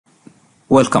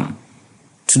Welcome.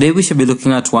 Today we shall be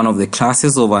looking at one of the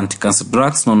classes of anti-cancer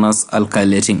drugs known as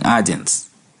alkylating agents.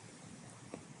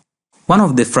 One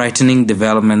of the frightening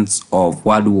developments of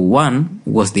World War I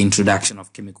was the introduction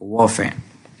of chemical warfare.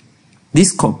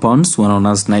 These compounds were known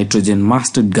as nitrogen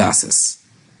mustard gases.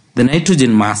 The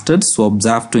nitrogen mustards were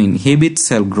observed to inhibit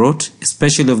cell growth,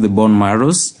 especially of the bone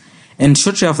marrows, and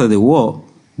shortly after the war,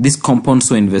 these compounds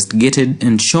were investigated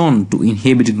and shown to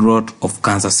inhibit growth of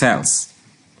cancer cells.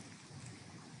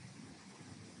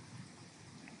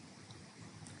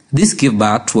 This gave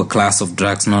birth to a class of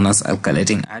drugs known as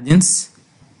alkylating agents.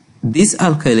 These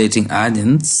alkylating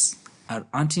agents are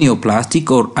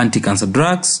antineoplastic or anti-cancer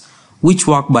drugs which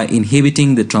work by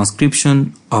inhibiting the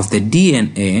transcription of the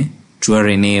DNA to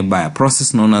RNA by a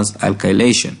process known as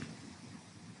alkylation.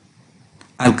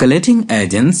 Alkylating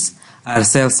agents are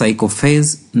cell cycle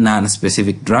phase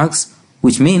nonspecific drugs,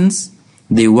 which means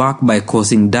they work by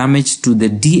causing damage to the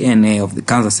DNA of the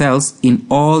cancer cells in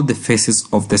all the phases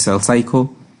of the cell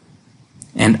cycle,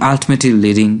 and ultimately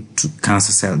leading to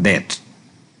cancer cell death.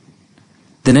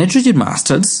 The nitrogen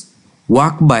mustards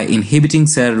work by inhibiting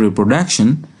cell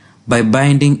reproduction by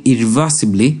binding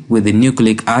irreversibly with the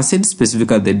nucleic acid,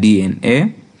 specifically the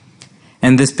DNA,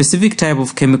 and the specific type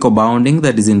of chemical bonding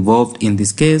that is involved in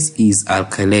this case is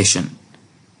alkylation.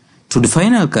 To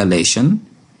define alkylation,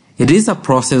 it is a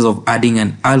process of adding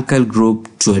an alkyl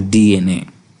group to a DNA.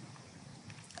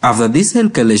 After this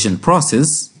alkylation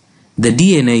process, the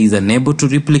DNA is unable to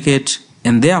replicate,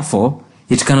 and therefore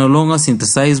it can no longer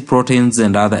synthesize proteins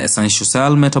and other essential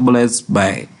cell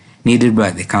metabolites needed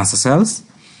by the cancer cells,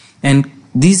 and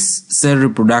this cell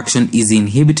reproduction is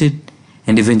inhibited,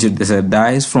 and eventually the cell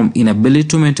dies from inability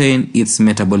to maintain its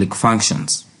metabolic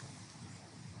functions.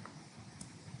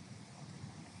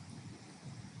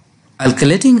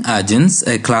 Alkylating agents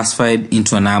are classified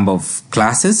into a number of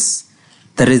classes,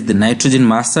 that is the nitrogen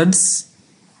mustards,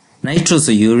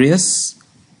 nitrosoureas,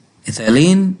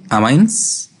 ethylene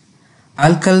amines,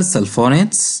 alkyl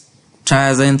sulfonates,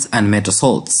 triazenes, and metal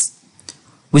salts.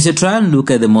 We shall try and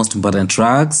look at the most important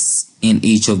drugs in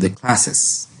each of the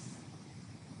classes.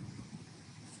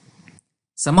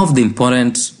 Some of the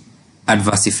important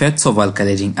adverse effects of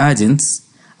alkylating agents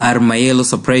are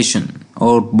myelosuppression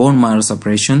or bone marrow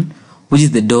suppression, which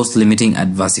is the dose-limiting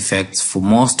adverse effects for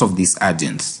most of these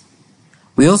agents.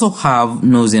 We also have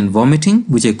nausea and vomiting,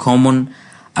 which are common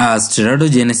as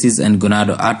teratogenesis and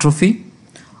gonadoatrophy,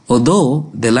 although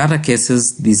the latter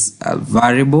cases these are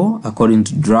variable according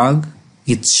to drug,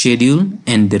 its schedule,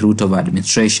 and the route of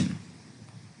administration.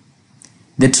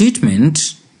 The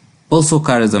treatment also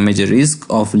carries a major risk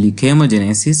of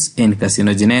leukemogenesis and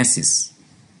carcinogenesis.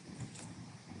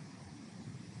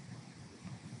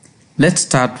 Let's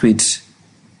start with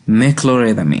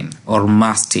mechlorethamine or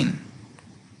mustine.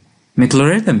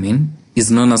 Mechlorethamine is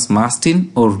known as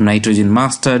mustine or nitrogen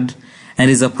mustard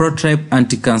and is a prototype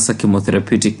anti-cancer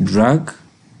chemotherapeutic drug.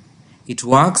 It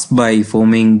works by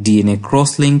forming DNA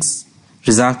crosslinks,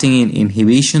 resulting in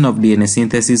inhibition of DNA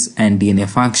synthesis and DNA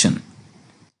function.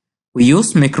 We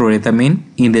use mechlorethamine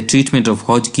in the treatment of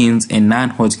Hodgkin's and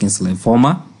non-Hodgkin's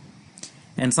lymphoma,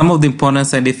 and some of the important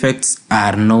side effects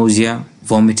are nausea,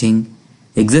 vomiting.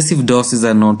 Excessive doses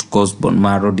are known to cause bone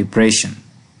marrow depression.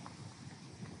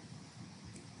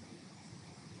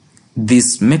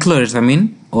 This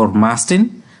mechlorethamine or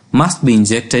mustine must be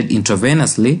injected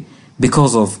intravenously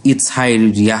because of its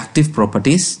highly reactive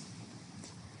properties.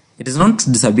 It is known to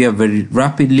disappear very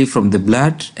rapidly from the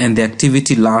blood, and the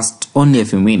activity lasts only a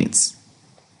few minutes.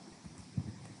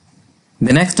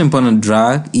 The next important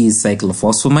drug is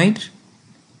cyclophosphamide.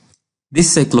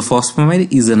 This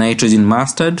cyclophosphamide is a nitrogen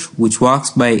mustard which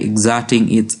works by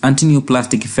exerting its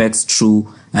antineoplastic effects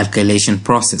through alkylation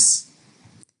process.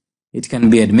 It can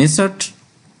be administered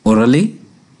orally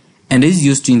and is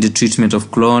used in the treatment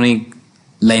of chronic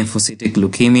lymphocytic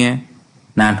leukemia,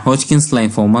 non-Hodgkin's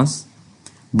lymphomas,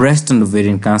 breast and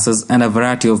ovarian cancers, and a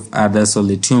variety of other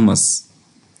solid tumors.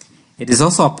 It is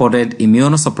also a potent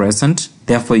immunosuppressant,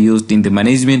 therefore used in the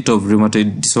management of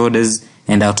rheumatoid disorders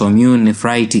and autoimmune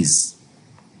nephritis.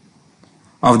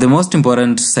 Of the most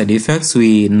important side effects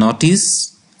we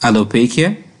notice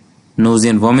alopecia,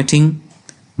 nausea and vomiting,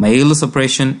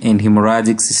 myelosuppression, and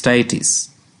hemorrhagic cystitis.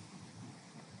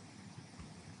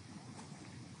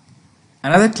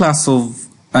 Another class of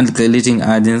alkylating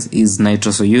agents is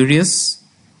nitrosoureas.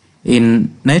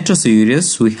 In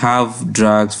nitrosoureas, we have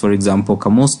drugs, for example,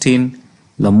 carmustine,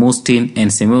 lomustine,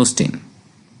 and temozolomide.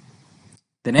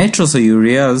 The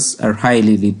nitrosoureas are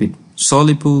highly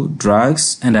lipid-soluble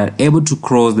drugs and are able to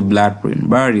cross the blood-brain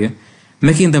barrier,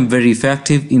 making them very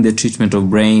effective in the treatment of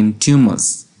brain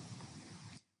tumors.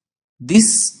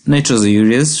 These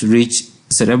nitrosoureas reach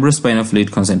cerebrospinal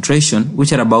fluid concentration,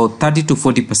 which are about 30 to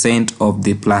 40% of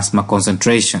the plasma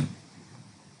concentration.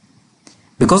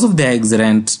 Because of their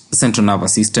excellent central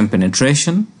nervous system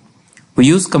penetration, we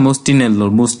use carmustine and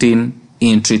lomustine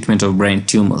in treatment of brain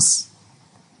tumors.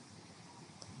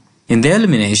 In their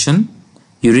elimination,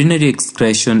 urinary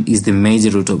excretion is the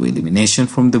major route of elimination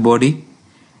from the body,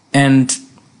 and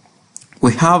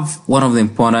we have one of the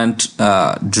important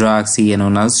drugs here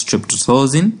known as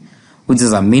streptozocin, which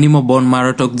is a minimal bone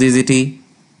marrow toxicity,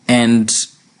 and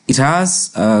it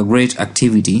has great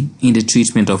activity in the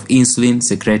treatment of insulin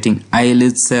secreting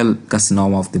islet cell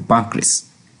carcinoma of the pancreas.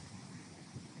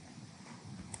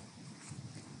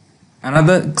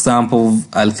 Another example of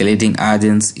alkylating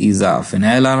agents is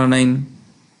phenylalanine,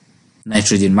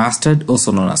 nitrogen mustard,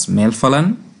 also known as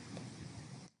melphalan.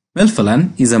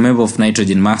 Melphalan is a member of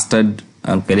nitrogen mustard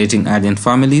alkylating agent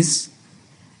families,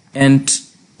 and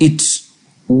it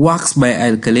works by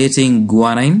alkylating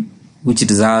guanine, which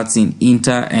results in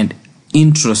inter and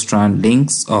intrastrand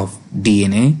links of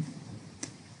DNA.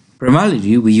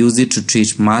 Primarily, we use it to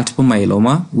treat multiple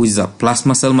myeloma, which is a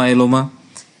plasma cell myeloma,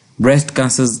 breast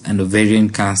cancers, and ovarian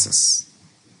cancers.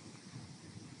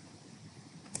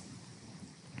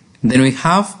 Then we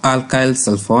have alkyl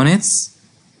sulfonates.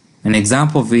 An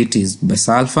example of it is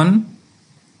busulfan.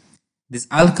 These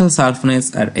alkyl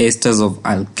sulfonates are esters of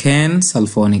alkane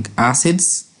sulfonic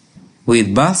acids.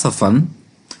 With busulfan,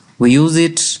 we use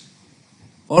it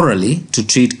orally to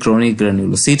treat chronic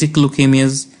granulocytic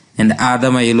leukemias and other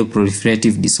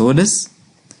myeloproliferative disorders.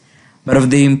 But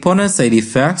of the important side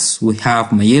effects, we have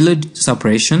myeloid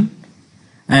suppression,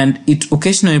 and it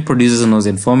occasionally produces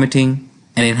nausea and vomiting,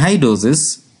 and in high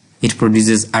doses, it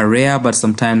produces a rare but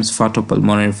sometimes fatal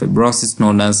pulmonary fibrosis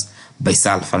known as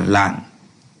busulfan lung.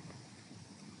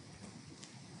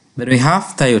 Then we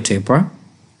have thiotepa.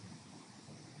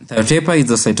 Thiotepa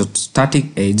is a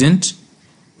cytostatic agent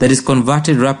that is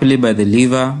converted rapidly by the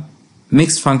liver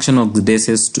mixed function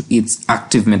oxidases to its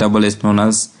active metabolite known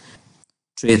as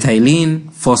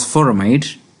triethylene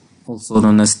phosphoromide, also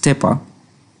known as TEPA.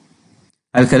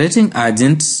 Alkylating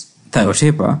agent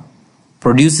thiotepa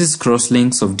produces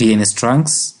crosslinks of DNA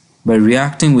strands by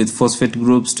reacting with phosphate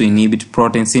groups to inhibit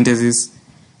protein synthesis,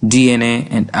 DNA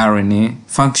and RNA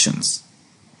functions.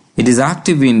 It is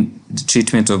active in the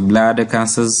treatment of bladder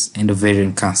cancers and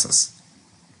ovarian cancers.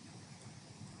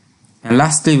 And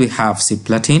lastly, we have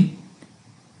cisplatin.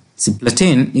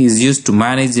 Cisplatin is used to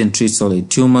manage and treat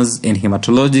solid tumors and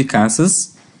hematologic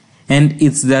cancers, and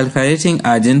it's the alkylating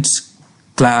agent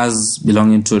class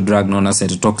belonging to a drug known as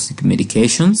cytotoxic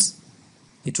medications.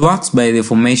 It works by the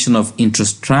formation of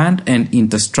intrastrand and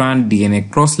interstrand DNA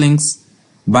crosslinks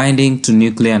binding to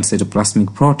nuclear and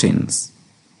cytoplasmic proteins.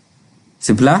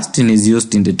 Cisplatin is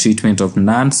used in the treatment of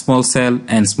non-small cell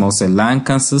and small cell lung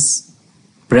cancers,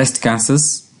 breast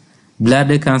cancers,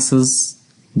 bladder cancers,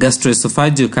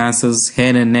 gastroesophageal cancers,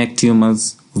 head and neck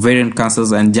tumors, ovarian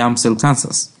cancers, and germ cell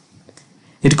cancers.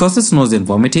 It causes nausea and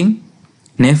vomiting,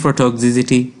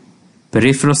 nephrotoxicity,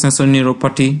 peripheral sensory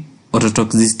neuropathy,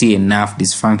 ototoxicity, and nerve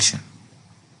dysfunction.